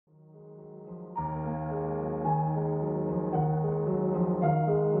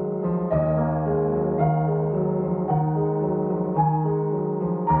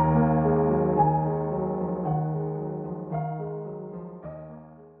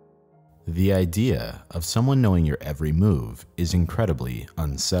The idea of someone knowing your every move is incredibly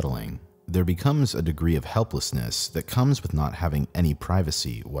unsettling. There becomes a degree of helplessness that comes with not having any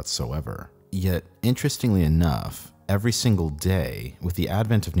privacy whatsoever. Yet, interestingly enough, every single day, with the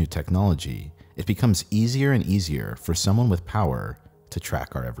advent of new technology, it becomes easier and easier for someone with power to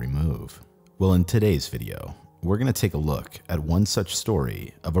track our every move. Well, in today's video, we're going to take a look at one such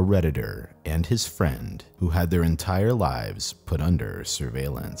story of a Redditor and his friend who had their entire lives put under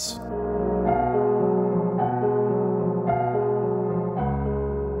surveillance.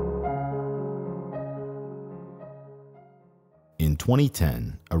 In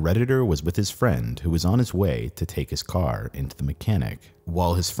 2010, a Redditor was with his friend who was on his way to take his car into the mechanic.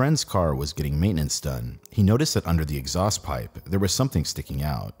 While his friend's car was getting maintenance done, he noticed that under the exhaust pipe, there was something sticking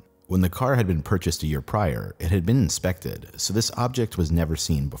out. When the car had been purchased a year prior, it had been inspected, so this object was never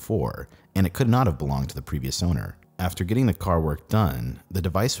seen before, and it could not have belonged to the previous owner. After getting the car work done, the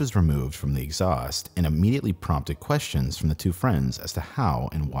device was removed from the exhaust and immediately prompted questions from the two friends as to how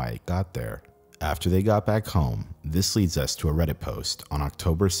and why it got there. After they got back home, this leads us to a Reddit post on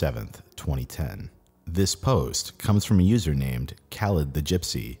October 7th, 2010. This post comes from a user named Khaled the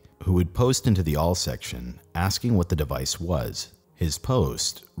Gypsy, who would post into the all section asking what the device was. His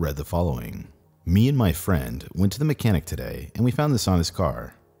post read the following: "Me and my friend went to the mechanic today and we found this on his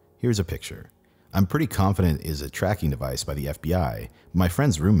car. Here's a picture. I'm pretty confident it is a tracking device by the FBI. My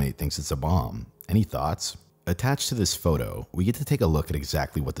friend's roommate thinks it's a bomb. Any thoughts?" Attached to this photo, we get to take a look at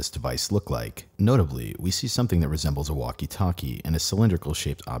exactly what this device looked like. Notably, we see something that resembles a walkie-talkie and a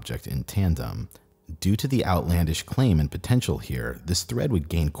cylindrical-shaped object in tandem. Due to the outlandish claim and potential here, this thread would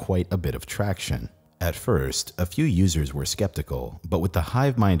gain quite a bit of traction. At first, a few users were skeptical, but with the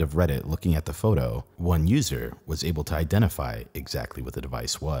hive mind of Reddit looking at the photo, one user was able to identify exactly what the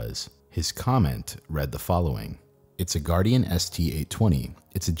device was. His comment read the following: "It's a Guardian ST820.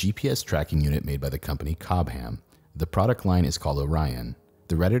 It's a GPS tracking unit made by the company Cobham. The product line is called Orion.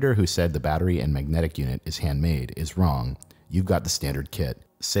 The Redditor who said the battery and magnetic unit is handmade is wrong. You've got the standard kit.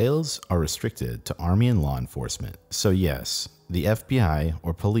 Sales are restricted to Army and law enforcement. So yes, the FBI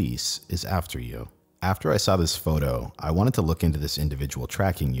or police is after you." After I saw this photo, I wanted to look into this individual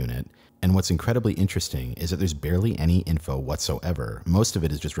tracking unit, and what's incredibly interesting is that there's barely any info whatsoever. Most of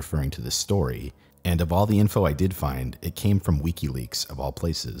it is just referring to this story, and of all the info I did find, it came from WikiLeaks of all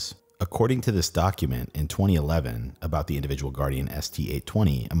places. According to this document in 2011 about the individual Guardian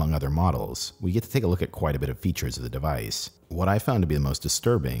ST820, among other models, we get to take a look at quite a bit of features of the device. What I found to be the most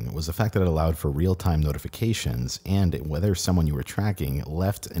disturbing was the fact that it allowed for real-time notifications and whether someone you were tracking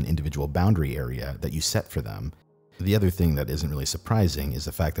left an individual boundary area that you set for them. The other thing that isn't really surprising is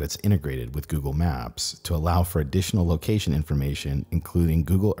the fact that it's integrated with Google Maps to allow for additional location information, including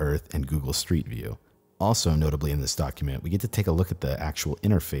Google Earth and Google Street View. Also notably in this document, we get to take a look at the actual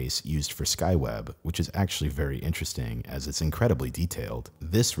interface used for Skyweb, which is actually very interesting as it's incredibly detailed.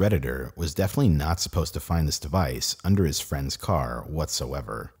 This Redditor was definitely not supposed to find this device under his friend's car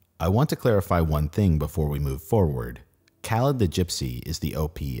whatsoever. I want to clarify one thing before we move forward. Khaled the Gypsy is the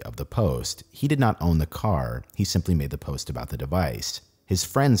OP of the post. He did not own the car, he simply made the post about the device. His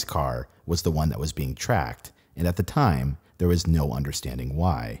friend's car was the one that was being tracked, and at the time, there was no understanding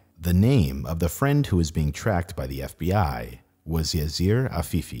why. The name of the friend who was being tracked by the FBI was Yazir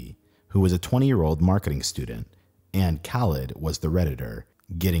Afifi, who was a 20-year-old marketing student, and Khaled was the Redditor.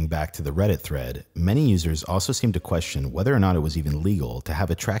 Getting back to the Reddit thread, many users also seem to question whether or not it was even legal to have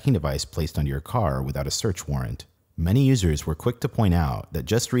a tracking device placed onto your car without a search warrant. Many users were quick to point out that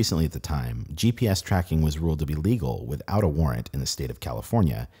just recently at the time, GPS tracking was ruled to be legal without a warrant in the state of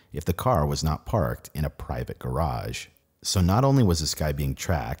California if the car was not parked in a private garage. So not only was this guy being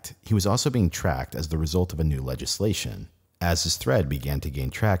tracked, he was also being tracked as the result of a new legislation. As this thread began to gain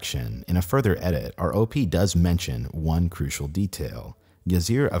traction, in a further edit, our OP does mention one crucial detail.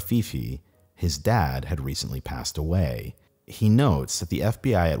 Yazir Afifi, his dad, had recently passed away. He notes that the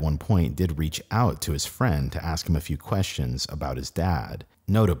FBI at one point did reach out to his friend to ask him a few questions about his dad.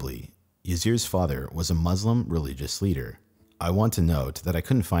 Notably, Yazir's father was a Muslim religious leader. I want to note that I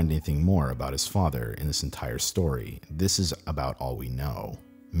couldn't find anything more about his father in this entire story. This is about all we know.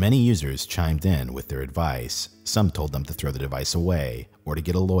 Many users chimed in with their advice. Some told them to throw the device away or to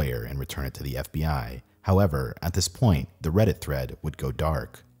get a lawyer and return it to the FBI. However, at this point, the Reddit thread would go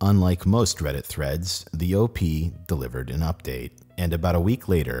dark. Unlike most Reddit threads, the OP delivered an update, and about a week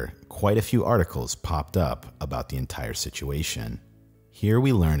later, quite a few articles popped up about the entire situation. Here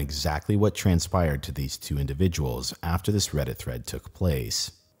we learn exactly what transpired to these two individuals after this Reddit thread took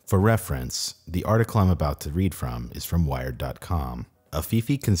place. For reference, the article I'm about to read from is from Wired.com.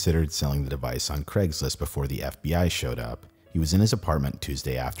 Afifi considered selling the device on Craigslist before the FBI showed up. He was in his apartment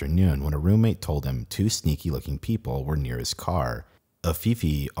Tuesday afternoon when a roommate told him two sneaky-looking people were near his car.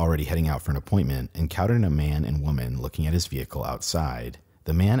 Afifi, already heading out for an appointment, encountered a man and woman looking at his vehicle outside.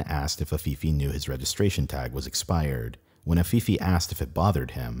 The man asked if Afifi knew his registration tag was expired. When Afifi asked if it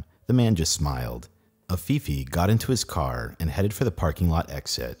bothered him, the man just smiled. Afifi got into his car and headed for the parking lot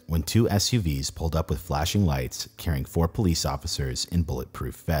exit when two SUVs pulled up with flashing lights carrying 4 police officers in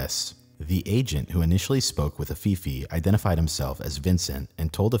bulletproof vests. The agent who initially spoke with Afifi identified himself as Vincent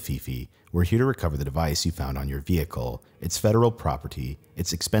and told Afifi, "We're here to recover the device you found on your vehicle. It's federal property,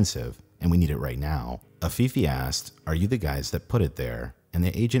 it's expensive, and we need it right now." Afifi asked, "Are you the guys that put it there?" And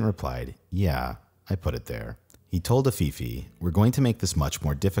the agent replied, "Yeah, I put it there." He told Afifi, "We're going to make this much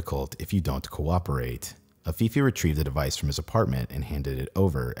more difficult if you don't cooperate." Afifi retrieved the device from his apartment and handed it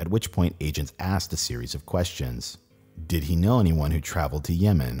over, at which point agents asked a series of questions. Did he know anyone who traveled to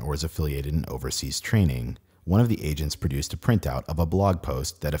Yemen or was affiliated in overseas training? One of the agents produced a printout of a blog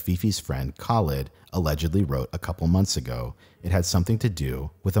post that Afifi's friend Khalid allegedly wrote a couple months ago. It had something to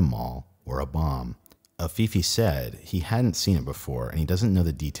do with a mall or a bomb. Afifi said he hadn't seen it before and he doesn't know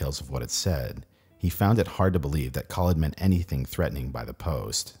the details of what it said. He found it hard to believe that Khalid meant anything threatening by the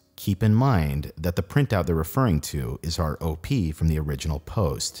post. Keep in mind that the printout they're referring to is our OP from the original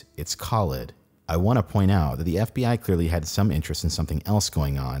post. It's Khalid. I want to point out that the FBI clearly had some interest in something else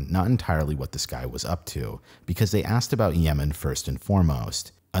going on, not entirely what this guy was up to, because they asked about Yemen first and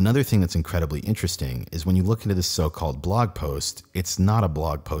foremost. Another thing that's incredibly interesting is when you look into this so-called blog post, it's not a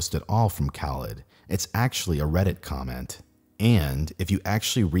blog post at all from Khalid. It's actually a Reddit comment. And if you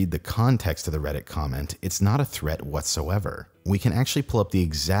actually read the context of the Reddit comment, it's not a threat whatsoever. We can actually pull up the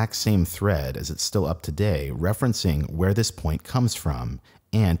exact same thread as it's still up today, referencing where this point comes from,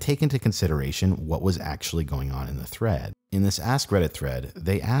 and take into consideration what was actually going on in the thread. In this Ask Reddit thread,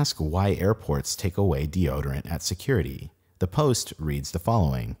 they ask why airports take away deodorant at security. The post reads the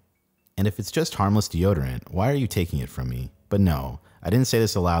following: "And if it's just harmless deodorant, why are you taking it from me? But no, I didn't say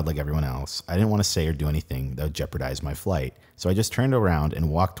this aloud like everyone else. I didn't want to say or do anything that would jeopardize my flight, so I just turned around and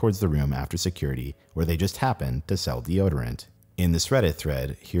walked towards the room after security where they just happened to sell deodorant." In this Reddit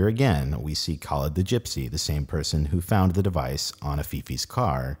thread, here again, we see Khalid the Gypsy, the same person who found the device on Afifi's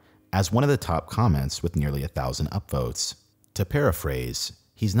car, as one of the top comments with nearly 1,000 upvotes. To paraphrase,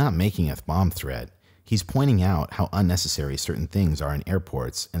 he's not making a bomb threat. He's pointing out how unnecessary certain things are in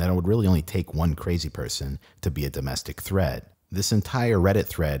airports and that it would really only take one crazy person to be a domestic threat. This entire Reddit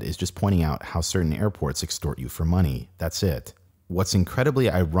thread is just pointing out how certain airports extort you for money. That's it. What's incredibly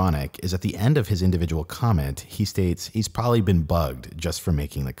ironic is at the end of his individual comment, he states he's probably been bugged just for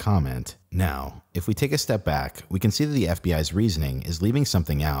making the comment. Now, if we take a step back, we can see that the FBI's reasoning is leaving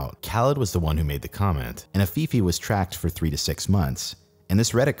something out. Khalid was the one who made the comment, and Afifi was tracked for 3 to 6 months, and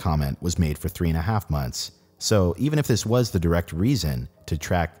this Reddit comment was made for 3.5 months. So even if this was the direct reason to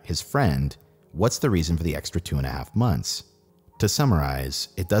track his friend, what's the reason for the extra 2.5 months? To summarize,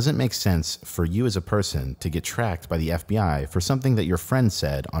 it doesn't make sense for you as a person to get tracked by the FBI for something that your friend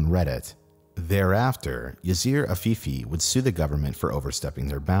said on Reddit. Thereafter, Yasir Afifi would sue the government for overstepping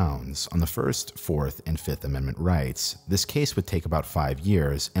their bounds on the First, Fourth, and Fifth Amendment rights. This case would take about 5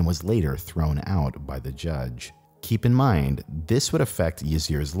 years and was later thrown out by the judge. Keep in mind, this would affect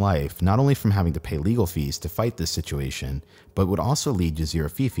Yasir's life, not only from having to pay legal fees to fight this situation, but would also lead Yasir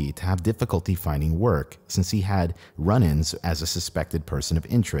Afifi to have difficulty finding work. Since he had run-ins as a suspected person of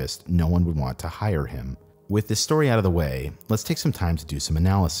interest, no one would want to hire him. With this story out of the way, let's take some time to do some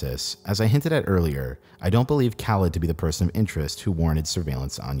analysis. As I hinted at earlier, I don't believe Khalid to be the person of interest who warranted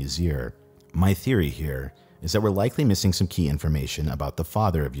surveillance on Yasir. My theory here is that we're likely missing some key information about the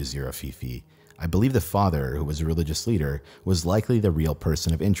father of Yasir Afifi. I believe the father, who was a religious leader, was likely the real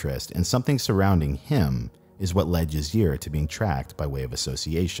person of interest, and something surrounding him is what led Yasir to being tracked by way of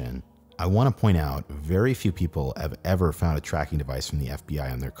association. I want to point out, very few people have ever found a tracking device from the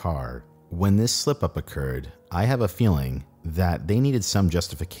FBI on their car. When this slip-up occurred, I have a feeling that they needed some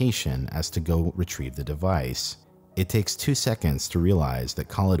justification as to go retrieve the device. It takes 2 seconds to realize that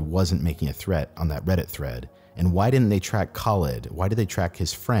Khalid wasn't making a threat on that Reddit thread, and why didn't they track Khalid? Why did they track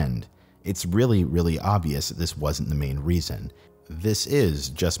his friend? It's really obvious that this wasn't the main reason. This is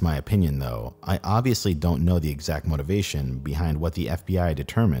just my opinion though. I obviously don't know the exact motivation behind what the FBI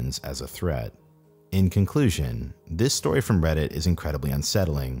determines as a threat. In conclusion, this story from Reddit is incredibly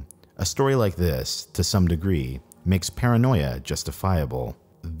unsettling. A story like this, to some degree, makes paranoia justifiable.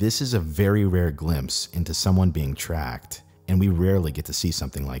 This is a very rare glimpse into someone being tracked, and we rarely get to see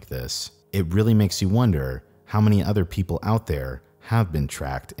something like this. It really makes you wonder how many other people out there have been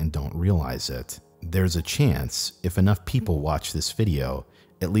tracked and don't realize it. There's a chance, if enough people watch this video,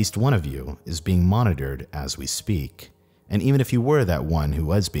 at least one of you is being monitored as we speak. And even if you were that one who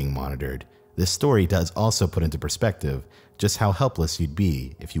was being monitored, this story does also put into perspective just how helpless you'd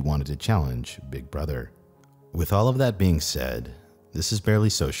be if you wanted to challenge Big Brother. With all of that being said, this is Barely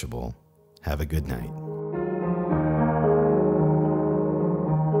Sociable. Have a good night.